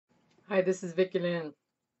Hi, this is Vicky Lynn.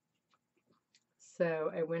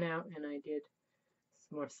 So I went out and I did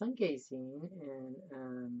some more sun gazing,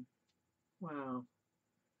 and wow,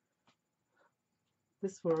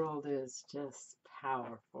 this world is just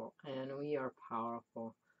powerful, and we are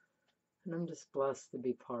powerful. And I'm just blessed to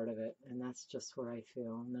be part of it, and that's just what I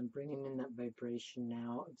feel. And I'm bringing in that vibration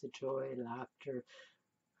now of the joy, laughter,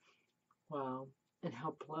 wow, and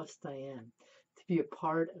how blessed I am to be a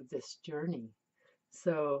part of this journey.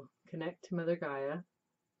 So connect to Mother Gaia.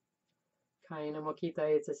 Kaina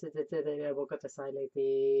mokitai, tsasitete,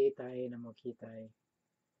 bokotasaileti, taina mokitai.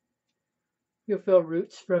 You'll feel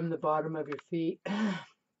roots from the bottom of your feet,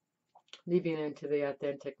 leading into the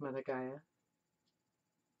authentic Mother Gaia.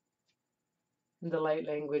 And the light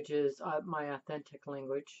language is my authentic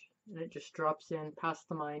language, and it just drops in past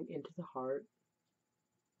the mind into the heart.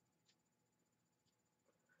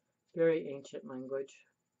 Very ancient language.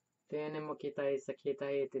 Now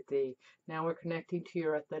we're connecting to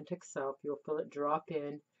your authentic self. You'll feel it drop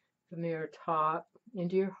in from your top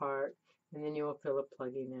into your heart, and then you will feel it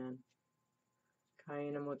plugging in.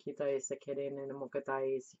 Salamokitai,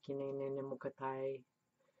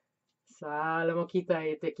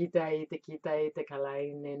 te kitai, te kitai, te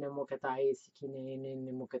kalaine, ne mokatai, sikinene,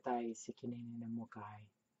 ne mokatai, sikinene, ne mokai.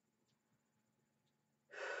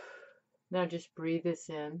 Now just breathe this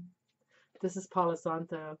in. This is Palo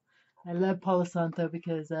Santo. I love Palo Santo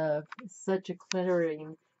because it's such a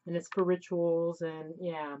clearing, and it's for rituals, and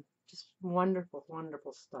yeah, just wonderful,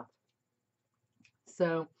 wonderful stuff.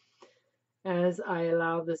 So as I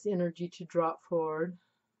allow this energy to drop forward,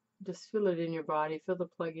 just feel it in your body, feel the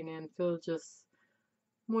plugging in, feel just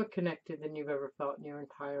more connected than you've ever felt in your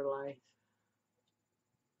entire life.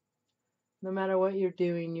 No matter what you're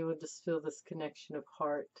doing, you will just feel this connection of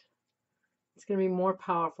heart. It's going to be more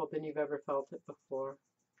powerful than you've ever felt it before.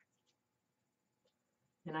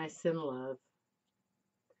 And I send love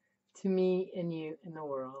to me and you in the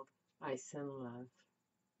world. I send love.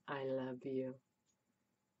 I love you.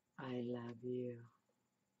 I love you.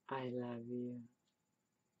 I love you.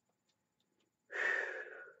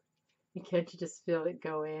 And can't you just feel it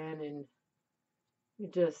go in, and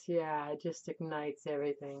it just, yeah, it just ignites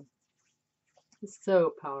everything. It's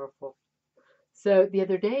so powerful. So the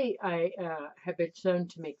other day, I have been shown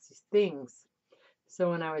to make these things.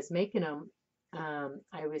 So when I was making them,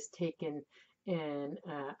 I was taking and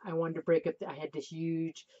I wanted to break up. I had this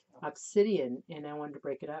huge obsidian, and I wanted to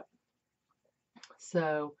break it up.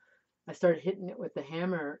 So I started hitting it with the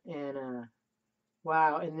hammer, and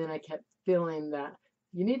wow! And then I kept feeling that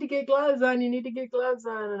you need to get gloves on. You need to get gloves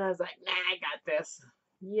on, and I was like, nah, I got this.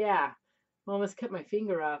 Yeah, I almost cut my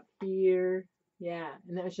finger off here. Yeah,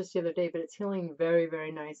 and that was just the other day, but it's healing very,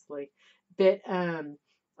 very nicely. But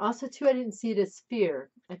also too, I didn't see it as fear.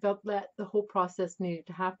 I felt that the whole process needed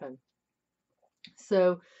to happen.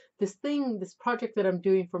 So this project that I'm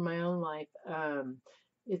doing for my own life,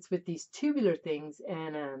 it's with these tubular things,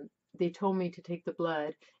 and they told me to take the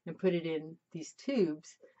blood and put it in these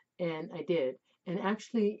tubes, and I did. And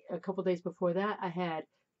actually, a couple days before that, I had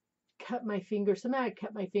cut my finger. Somehow I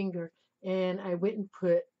cut my finger, and I went and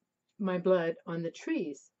put my blood on the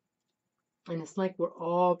trees, and it's like we're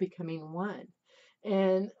all becoming one.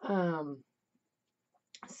 And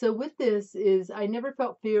so with this is I never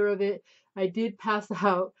felt fear of it. I did pass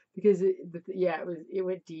out because it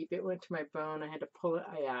went deep. It went to my bone. I had to pull it.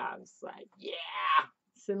 I was like, yeah,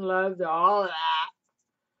 send love to all of that.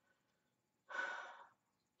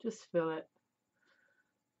 Just feel it.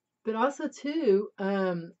 But also too,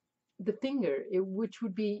 the finger, which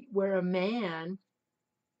would be where a man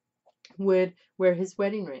would wear his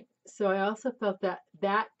wedding ring. So I also felt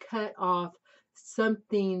that cut off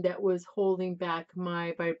something that was holding back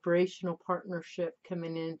my vibrational partnership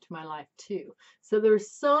coming into my life too. So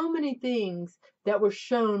there's so many things that were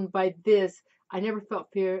shown by this. I never felt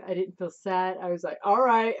fear. I didn't feel sad. I was like, all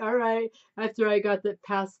right, all right. After I got the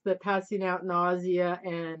passing out nausea,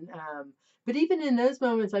 and but even in those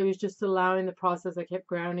moments, I was just allowing the process. I kept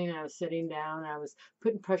grounding. I was sitting down. I was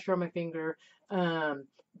putting pressure on my finger.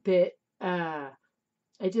 But uh,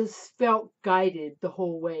 I just felt guided the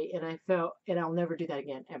whole way, and I felt, and I'll never do that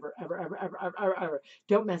again, ever, ever, ever, ever, ever, ever, ever.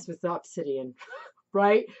 Don't mess with the obsidian,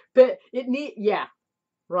 right? But yeah,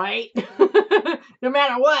 right. No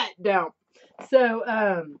matter what, don't. So,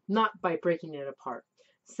 not by breaking it apart.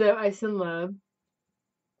 So I send love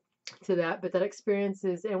to that, but that experience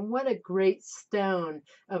is, and what a great stone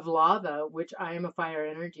of lava, which I am a fire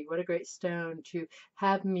energy. What a great stone to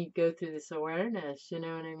have me go through this awareness, you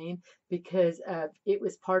know what I mean? Because it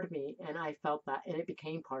was part of me, and I felt that, and it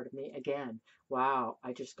became part of me again. Wow,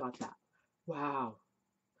 I just got that. Wow,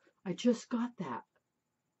 I just got that.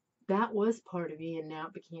 that was part of me and now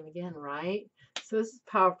it became again, right? So this is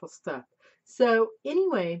powerful stuff. So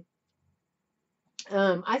anyway,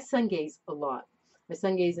 I sun gaze a lot. I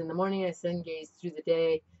sun gaze in the morning. I sun gaze through the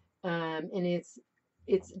day, and it's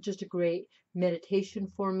just a great meditation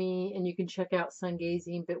for me. And you can check out sun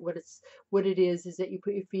gazing. But what it is that you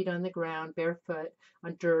put your feet on the ground, barefoot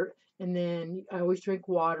on dirt, and then I always drink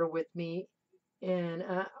water with me, and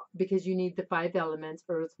because you need the five elements: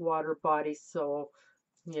 earth, water, body, soul,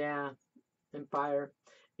 yeah, and fire,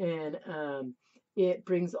 and it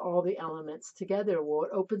brings all the elements together. Well,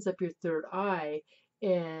 it opens up your third eye,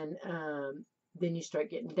 and then you start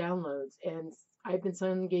getting downloads. And I've been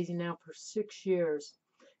sun gazing now for 6 years,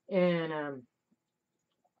 and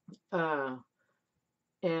uh,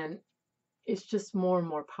 and it's just more and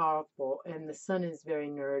more powerful. And the sun is very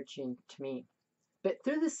nourishing to me. But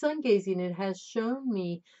through the sun gazing, it has shown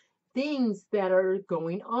me things that are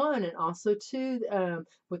going on, and also too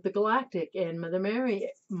with the galactic and Mother Mary.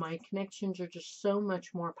 My connections are just so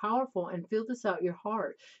much more powerful. And feel this out your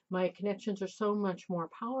heart. My connections are so much more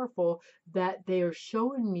powerful that they are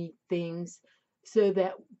showing me things, so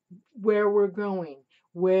that where we're going,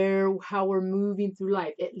 how we're moving through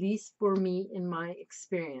life, at least for me in my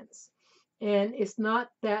experience. And it's not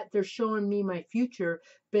that they're showing me my future,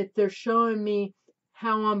 but they're showing me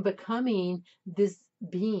how I'm becoming this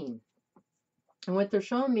being. And what they're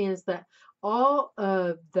showing me is that all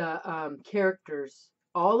of the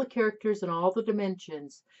all the characters and all the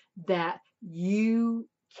dimensions that you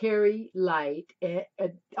carry light,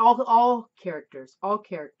 all characters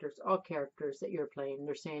that you're playing.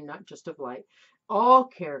 They're saying not just of light, all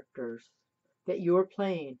characters that you're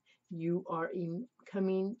playing, you are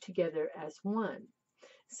coming together as one.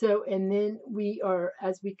 So, and then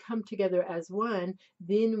as we come together as one,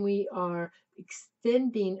 then we are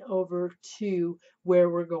extending over to where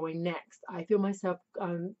we're going next. I feel myself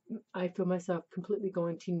completely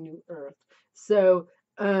going to New Earth. So,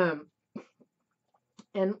 um,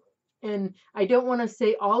 and I don't want to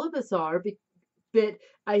say all of us are, but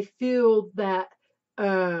I feel that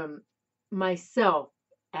myself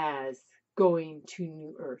as going to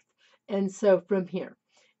New Earth, and so from here,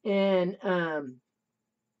 and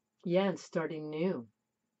yeah, and starting new.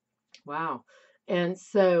 Wow. And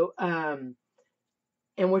so, and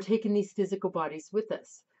we're taking these physical bodies with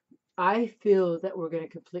us. I feel that we're going to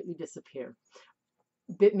completely disappear,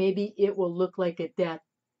 but maybe it will look like a death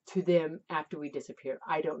to them after we disappear.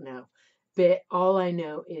 I don't know. But all I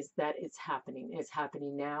know is that it's happening. It's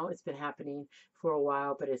happening now. It's been happening for a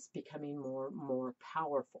while, but it's becoming more and more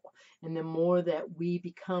powerful. And the more that we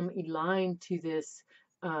become aligned to this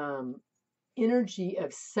energy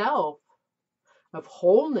of self, of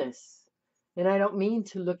wholeness. And I don't mean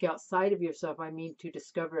to look outside of yourself, I mean to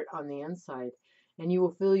discover it on the inside. And you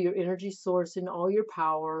will feel your energy source and all your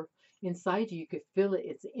power inside you. You could feel it.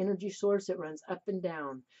 It's the energy source. It runs up and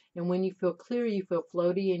down. And when you feel clear, you feel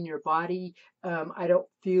floaty in your body. I don't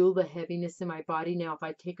feel the heaviness in my body now. If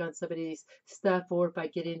I take on somebody's stuff, or if I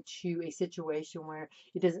get into a situation where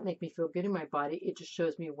it doesn't make me feel good in my body, it just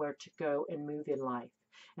shows me where to go and move in life.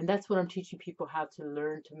 And that's what I'm teaching people, how to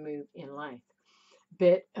learn to move in life.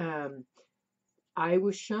 But I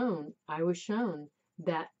was shown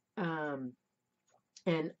that,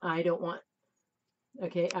 and I don't want,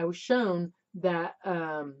 okay, I was shown that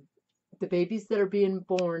the babies that are being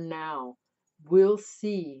born now will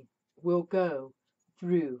go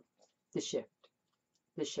through the shift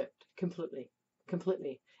completely.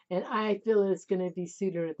 And I feel it's going to be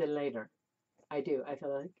sooner than later. I do. I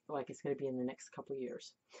feel like it's going to be in the next couple of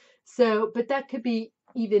years. So, but that could be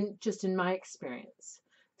even just in my experience.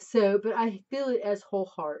 So, but I feel it as whole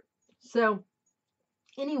heart. So,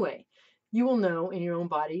 anyway, you will know in your own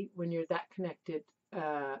body when you're that connected,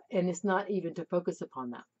 and it's not even to focus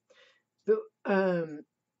upon that. But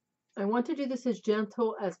I want to do this as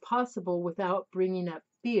gentle as possible without bringing up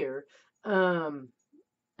fear, and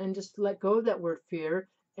just let go of that word fear,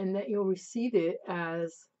 and that you'll receive it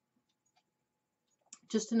as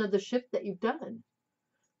just another shift that you've done.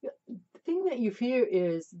 The thing that you fear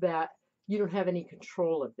is that you don't have any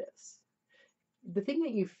control of this. The thing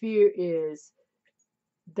that you fear is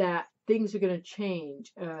that things are going to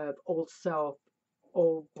change, old self,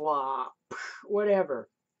 old blah, whatever.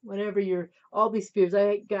 All these fears,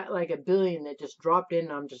 I got like a billion that just dropped in,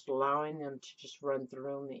 and I'm just allowing them to just run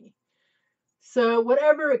through me. So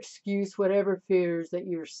whatever excuse, whatever fears that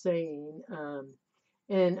you're saying,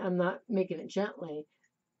 and I'm not making it gently,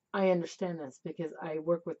 I understand this because I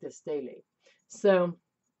work with this daily. So,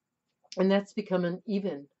 and that's becoming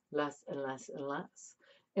even less and less and less.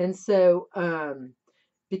 And so,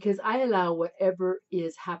 because I allow whatever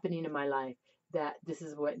is happening in my life, that this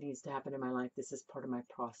is what needs to happen in my life. This is part of my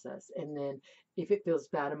process. And then if it feels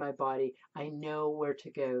bad in my body, I know where to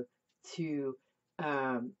go to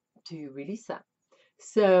um, release that.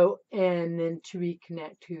 So, and then to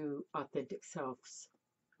reconnect to authentic selves,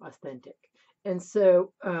 authentic. And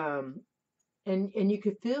so, and you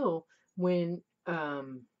could feel when,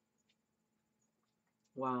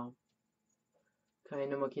 wow.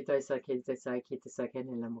 Kaina mo kita sa kita sa kita sa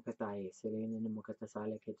kanila mo katay. Silina mo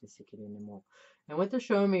katasala kita sikilina mo. And what they're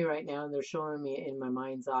showing me right now, they're showing me in my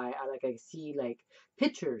mind's eye, I see like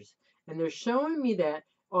pictures. And they're showing me that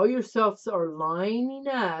all your selves are lining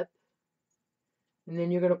up. And then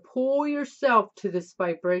you're going to pull yourself to this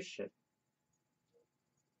vibration.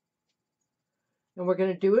 And we're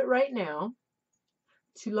going to do it right now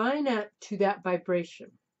to line up to that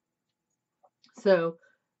vibration. So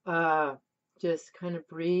just kind of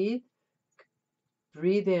breathe.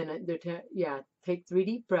 Breathe in. Take 3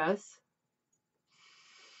 deep breaths.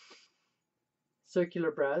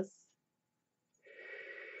 Circular breaths.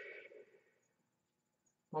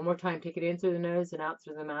 One more time. Take it in through the nose and out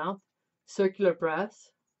through the mouth. Circular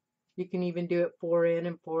breaths. You can even do it 4 in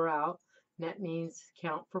and 4 out. And that means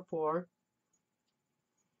count for 4.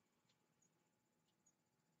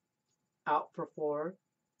 Out for 4.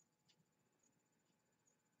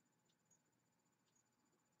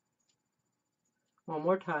 One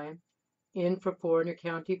more time. In for 4, and you're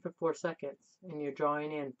counting for 4 seconds. And you're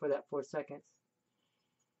drawing in for that 4 seconds.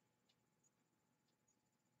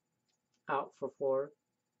 Out for 4.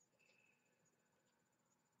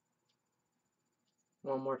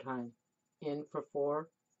 One more time. In for 4.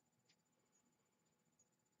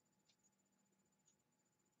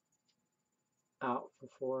 Out for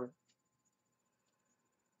 4.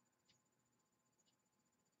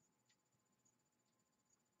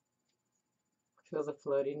 Feel the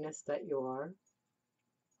floatiness that you are.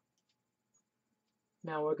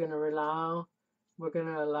 Now we're going to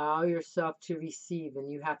allow yourself to receive,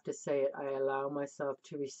 and you have to say it. I allow myself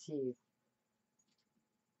to receive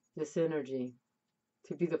this energy,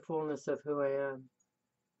 to be the fullness of who I am.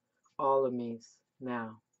 All of me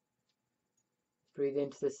now. Breathe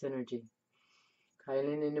into this energy.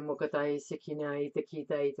 Kailin mo katay sikina ita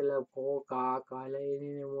kita ita la po ka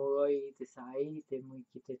kailin mo ita sa ita mo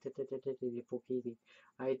kita tete pokiri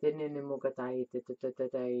aitin mo katay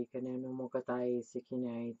tete kanen mo katay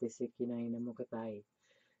sikina ita sikina ina mo katay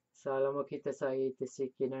sala mo kita sa ita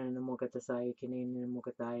sikina ina mo katasay kinin mo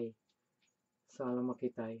katay sala mo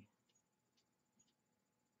kitay.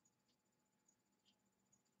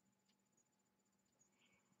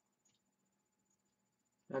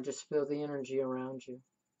 Now just feel the energy around you.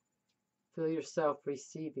 Feel yourself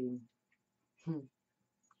receiving. And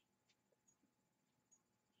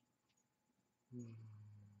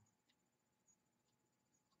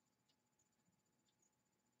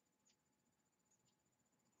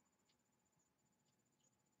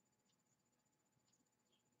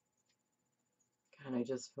I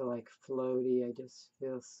just feel like floaty. I just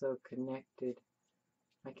feel so connected.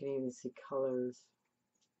 I can even see colors.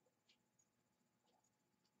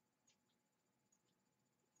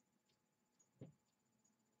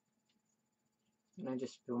 And I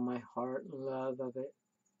just feel my heart and love of it.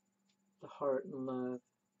 The heart and love.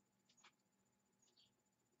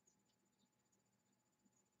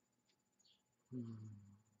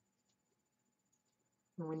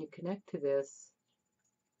 And when you connect to this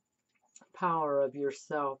power of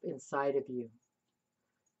yourself inside of you,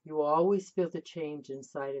 you will always feel the change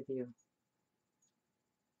inside of you.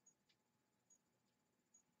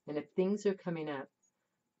 And if things are coming up,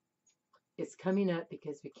 it's coming up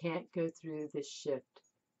because we can't go through this shift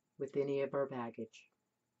with any of our baggage.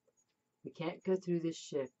 We can't go through this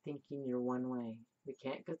shift thinking you're one way. We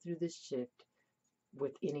can't go through this shift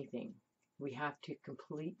with anything. We have to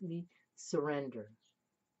completely surrender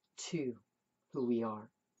to who we are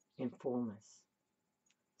in fullness.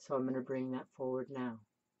 So I'm going to bring that forward now.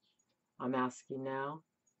 I'm asking now,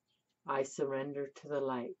 I surrender to the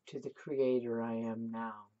light, to the creator I am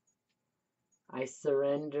now. I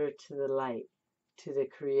surrender to the light, to the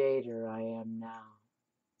creator I am now.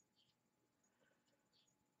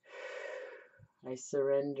 I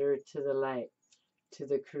surrender to the light, to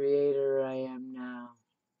the creator I am now.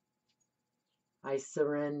 I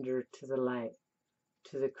surrender to the light,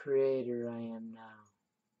 to the creator I am now.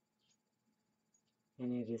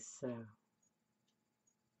 And it is so.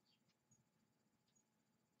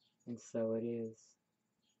 And so it is.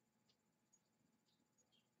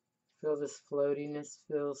 Feel this floatiness,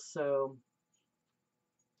 feel so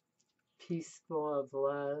peaceful of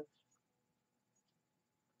love.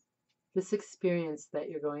 This experience that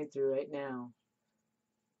you're going through right now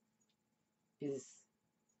is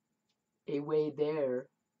a way there.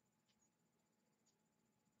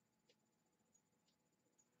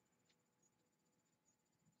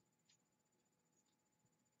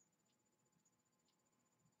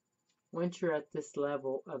 Once you're at this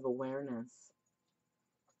level of awareness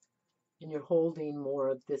and you're holding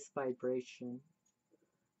more of this vibration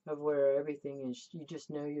of where everything is, you just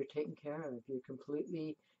know you're taken care of. You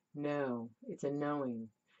completely know. It's a knowing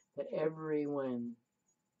that everyone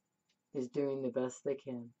is doing the best they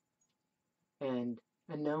can, and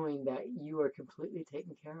a knowing that you are completely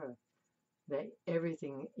taken care of, that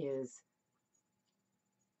everything is,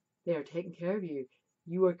 they are taking care of you.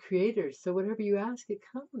 You are creators, so whatever you ask, it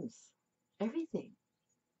comes. Everything.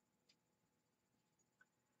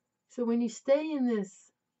 So when you stay in this,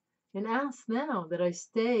 and ask now that I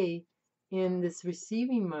stay in this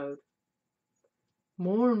receiving mode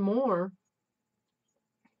more and more,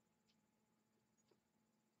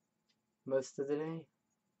 most of the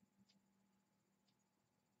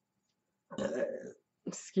day.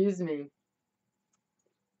 Excuse me.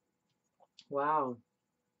 Wow.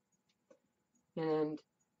 And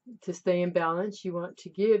to stay in balance, you want to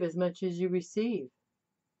give as much as you receive.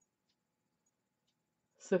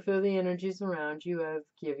 So feel the energies around you of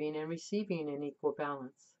giving and receiving in equal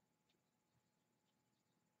balance.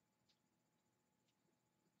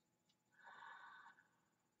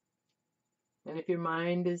 And if your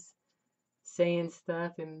mind is saying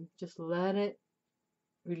stuff, and just let it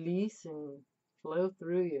release and flow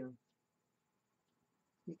through you.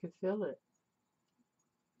 You can feel it.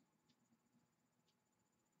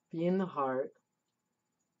 Be in the heart.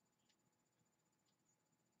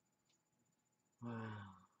 Wow.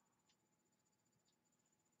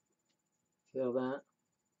 Feel that?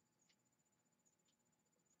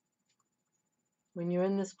 When you're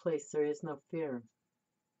in this place, there is no fear.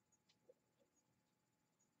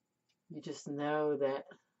 You just know that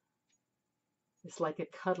it's like a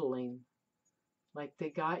cuddling, like they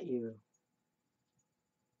got you.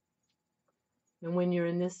 And when you're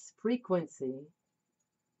in this frequency,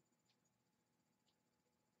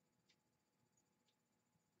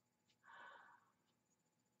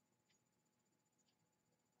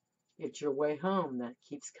 it's your way home. That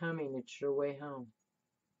keeps coming. It's your way home.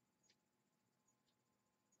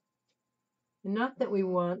 And not that we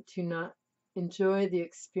want to not enjoy the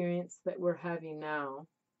experience that we're having now,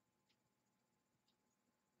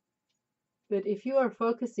 but if you are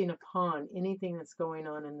focusing upon anything that's going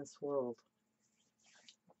on in this world,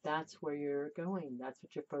 that's where you're going. That's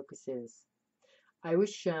what your focus is. I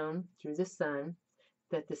was shown through the sun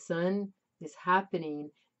that the sun is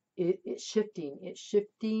happening, it's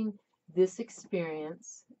shifting this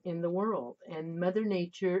experience in the world. And Mother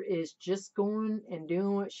Nature is just going and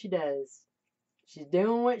doing what she does. She's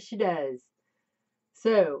doing what she does.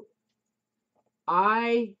 So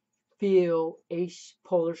I feel a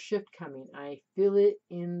polar shift coming. I feel it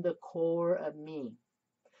in the core of me.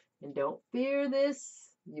 And don't fear this.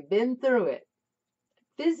 You've been through it.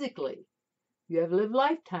 Physically, you have lived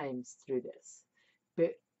lifetimes through this.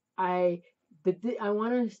 But I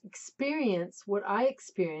want to experience what I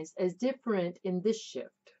experienced as different in this shift.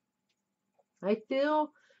 I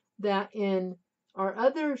feel that in our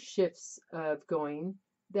other shifts of going,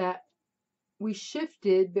 that we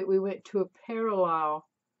shifted, but we went to a parallel,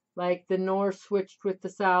 like the north switched with the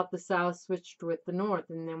south switched with the north,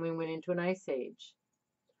 and then we went into an ice age.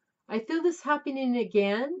 I feel this happening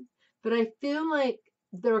again, but I feel like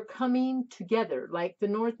they're coming together, like the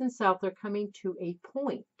north and south are coming to a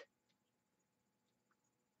point,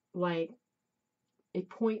 like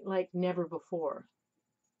never before.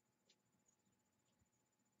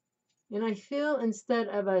 And I feel instead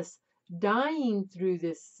of us dying through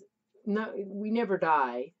this, no, we never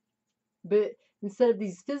die, but instead of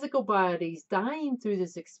these physical bodies dying through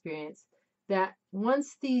this experience, that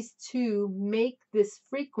once these two make this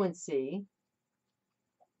frequency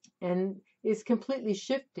and is completely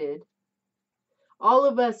shifted, all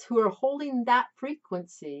of us who are holding that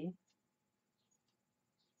frequency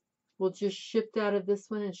will just shift out of this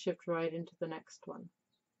one and shift right into the next one.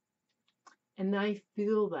 And I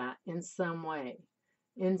feel that in some way.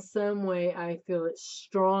 In some way, I feel it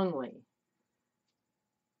strongly.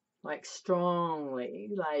 Like,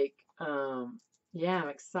 yeah, I'm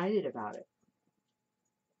excited about it.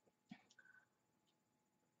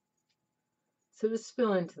 So just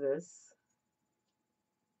feel into this.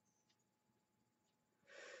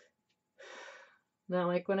 Now,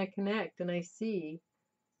 like when I connect and I see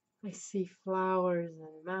flowers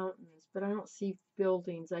and mountains, but I don't see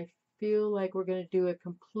buildings. I feel like we're going to do a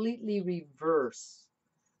completely reverse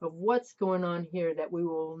of what's going on here, that we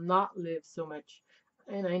will not live so much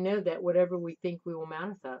and I know that whatever we think we will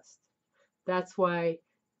manifest. That's why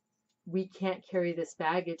we can't carry this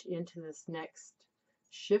baggage into this next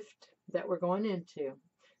shift that we're going into.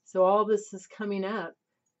 So all this is coming up,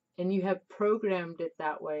 and you have programmed it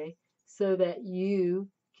that way so that you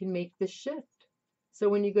can make the shift. So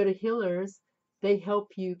when you go to healers, they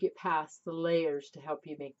help you get past the layers to help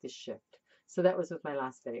you make this shift. So that was with my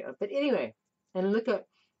last video. But anyway, and look at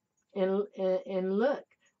and look,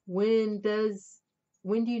 when do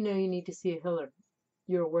you know you need to see a healer?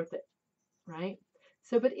 You're worth it, right?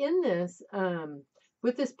 So, but in this,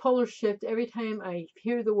 with this polar shift, every time I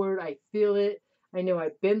hear the word, I feel it. I know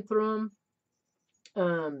I've been through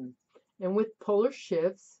them. And with polar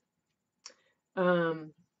shifts,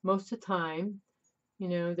 most of the time,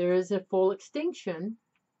 there is a full extinction,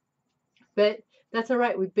 but that's all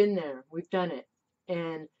right. We've been there. We've done it.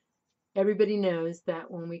 And everybody knows that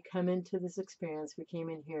when we come into this experience, we came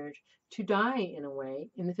in here to die in a way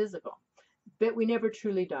in the physical, but we never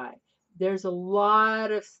truly die. There's a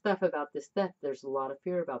lot of stuff about this death. There's a lot of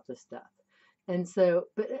fear about this death. And so,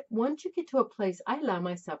 but once you get to a place, I allow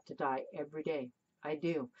myself to die every day. I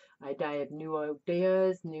do. I die of new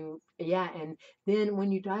ideas, and then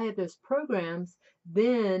when you die of those programs,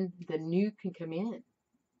 then the new can come in.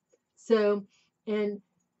 So, and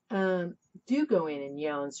do go in and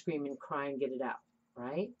yell and scream and cry and get it out,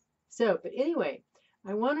 right? So, but anyway,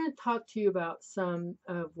 I want to talk to you about some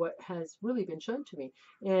of what has really been shown to me.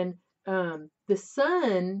 And the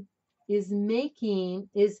sun is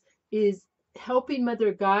is helping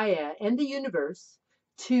Mother Gaia and the universe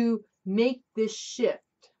to make this shift.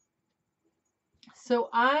 So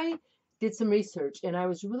I did some research, and I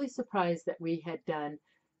was really surprised that we had done,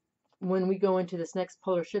 when we go into this next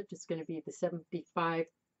polar shift, it's going to be the 75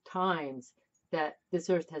 times that this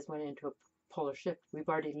earth has went into a polar shift. We've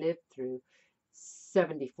already lived through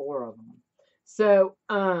 74 of them. So,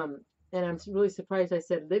 and I'm really surprised I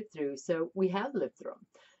said lived through. So we have lived through them.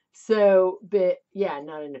 So, but yeah,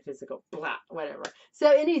 not in a physical, blah, whatever.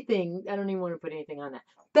 So anything, I don't even want to put anything on that.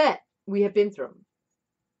 But we have been through them.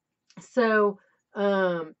 So,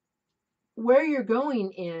 where you're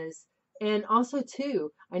going is, and also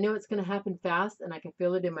too, I know it's going to happen fast, and I can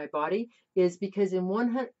feel it in my body, is because in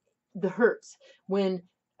the hertz, when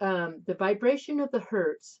the vibration of the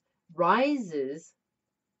hertz rises,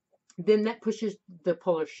 then that pushes the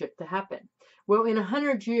polar shift to happen. Well, in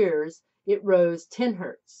 100 years, it rose 10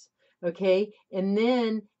 hertz, okay? And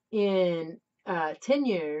then in 7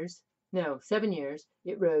 years,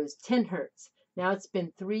 it rose 10 hertz. Now it's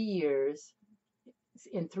been 3 years.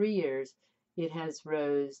 In 3 years, it has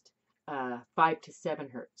rose 5 to 7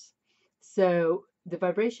 hertz. So the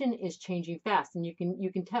vibration is changing fast, and you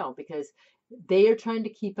can tell because they are trying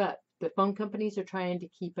to keep up. The phone companies are trying to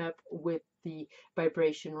keep up with the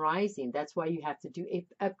vibration rising. That's why you have to do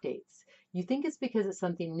updates. You think it's because it's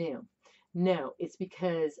something new. No, it's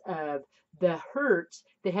because of the hertz.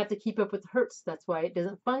 They have to keep up with the hertz. That's why it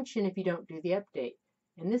doesn't function if you don't do the update.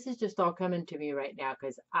 And this is just all coming to me right now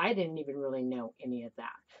because I didn't even really know any of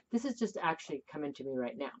that. This is just actually coming to me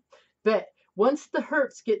right now. But once the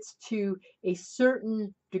hertz gets to a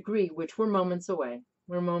certain degree, which we're moments away,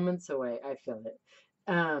 I feel it.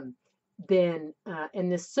 Then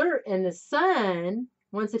and the sun,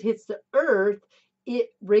 once it hits the earth, it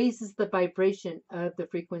raises the vibration of the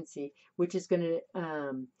frequency, which is going to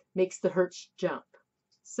makes the hertz jump.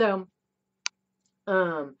 So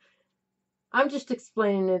I'm just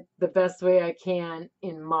explaining it the best way I can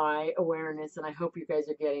in my awareness, and I hope you guys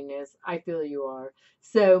are getting this. I feel you are.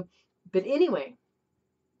 So, but anyway,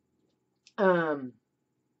 our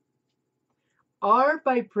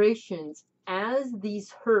vibrations, as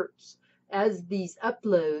these hertz, as these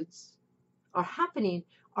uploads are happening,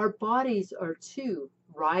 our bodies are too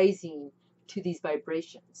rising to these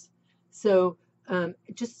vibrations. So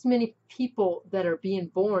just as many people that are being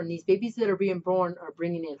born, these babies that are being born are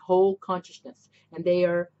bringing in whole consciousness, and they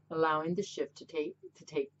are allowing the shift to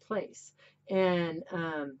take place. And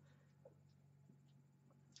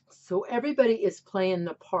so everybody is playing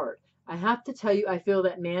the part. I have to tell you, I feel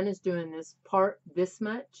that man is doing this part this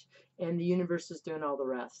much, and the universe is doing all the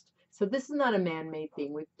rest. So this is not a man-made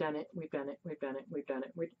thing. We've done it.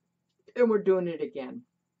 And we're doing it again.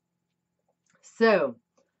 So,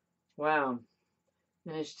 wow.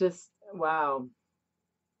 And it's just, wow.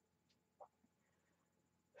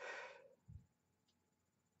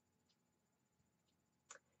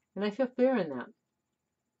 And I feel fear in that.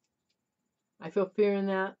 I feel fear in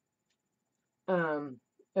that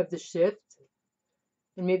of the shift,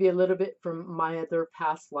 and maybe a little bit from my other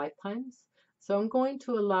past lifetimes. So I'm going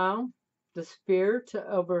to allow the sphere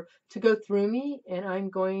to go through me, and I'm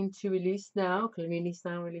going to release now, release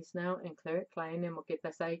now, and clear it. Kleine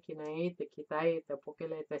moketasai kinai te kitai te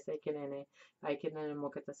pokele te sekinene, aikine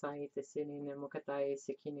moketasai te sinine moketai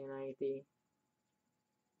sekinenai te.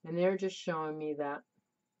 And they're just showing me that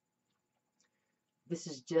this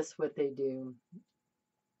is just what they do.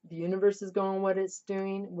 The universe is going what it's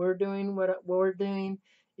doing. We're doing what we're doing.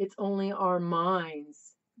 It's only our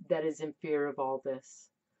minds that is in fear of all this.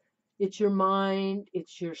 It's your mind.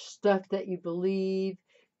 It's your stuff that you believe.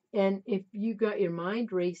 And if you got your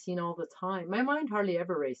mind racing all the time, my mind hardly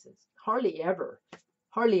ever races. Hardly ever.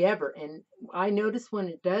 Hardly ever. And I notice when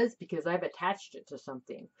it does because I've attached it to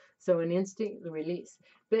something. So an instant release.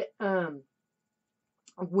 But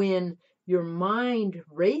when your mind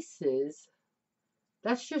races,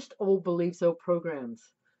 that's just old beliefs, old programs.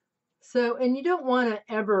 So, and you don't want to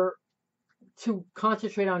ever to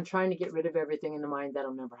concentrate on trying to get rid of everything in the mind.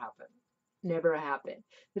 That'll never happen. Never happen.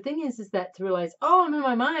 The thing is that to realize, oh, I'm in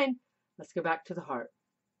my mind. Let's go back to the heart.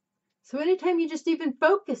 So anytime you just even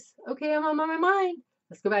focus, okay, I'm on my mind.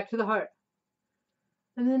 Let's go back to the heart.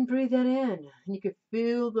 And then breathe that in. And you can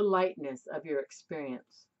feel the lightness of your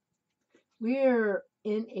experience. We're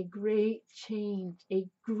in a great change, a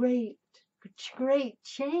great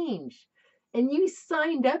change. And you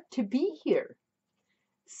signed up to be here.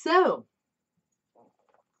 So,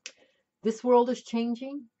 this world is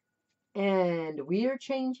changing, and we are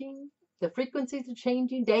changing. The frequencies are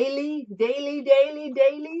changing daily.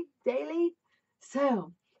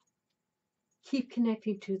 So, keep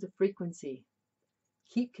connecting to the frequency.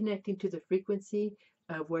 Keep connecting to the frequency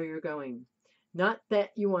of where you're going. Not that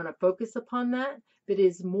you want to focus upon that, but it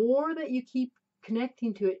is more that you keep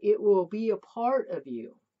connecting to it. It will be a part of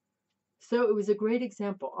you. So it was a great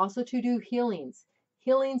example. Also to do healings.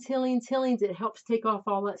 Healings. It helps take off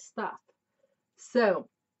all that stuff. So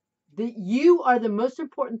you are the most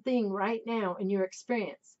important thing right now in your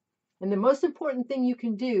experience. And the most important thing you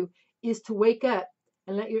can do is to wake up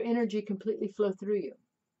and let your energy completely flow through you.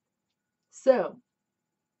 So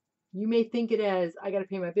you may think it as, I got to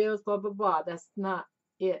pay my bills, blah, blah, blah. That's not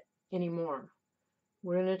it anymore.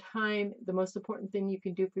 We're in a time, the most important thing you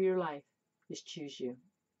can do for your life is choose you.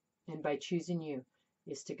 And by choosing you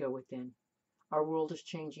is to go within. Our world is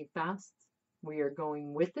changing fast. We are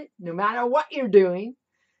going with it, no matter what you're doing.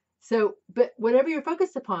 So, but whatever you're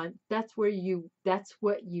focused upon, that's what you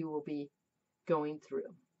will be going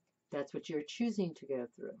through. That's what you're choosing to go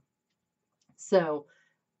through. So,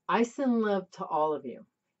 I send love to all of you.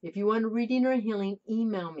 If you want a reading or a healing,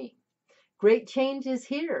 email me. Great change is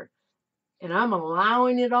here, and I'm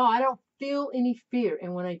allowing it all. I don't feel any fear,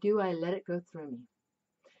 and when I do, I let it go through me.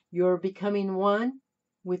 You're becoming one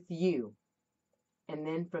with you. And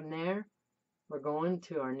then from there, we're going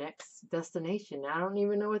to our next destination. I don't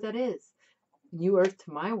even know what that is. New Earth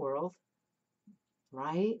to my world,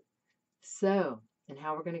 right? So, and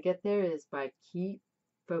how we're going to get there is by keep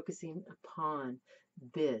focusing upon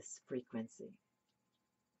this frequency.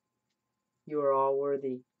 You are all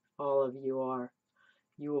worthy. All of you are.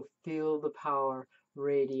 You will feel the power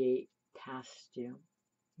radiate past you.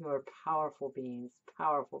 You are powerful beings,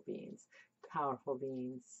 powerful beings, powerful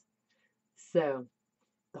beings. So,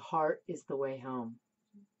 the heart is the way home.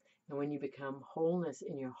 And when you become wholeness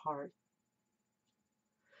in your heart,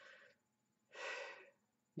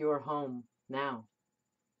 you're home now.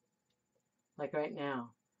 Like right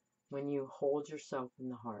now, when you hold yourself in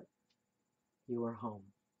the heart, you are home.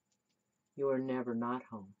 You are never not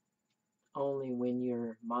home. Only when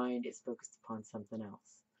your mind is focused upon something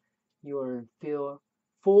else. You are in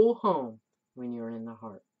full home when you're in the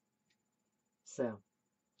heart. So,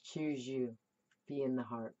 choose you. Be in the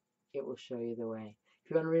heart. It will show you the way.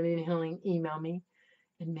 If you want to read healing, email me.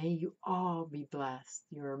 And may you all be blessed.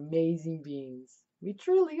 You're amazing beings. We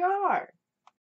truly are.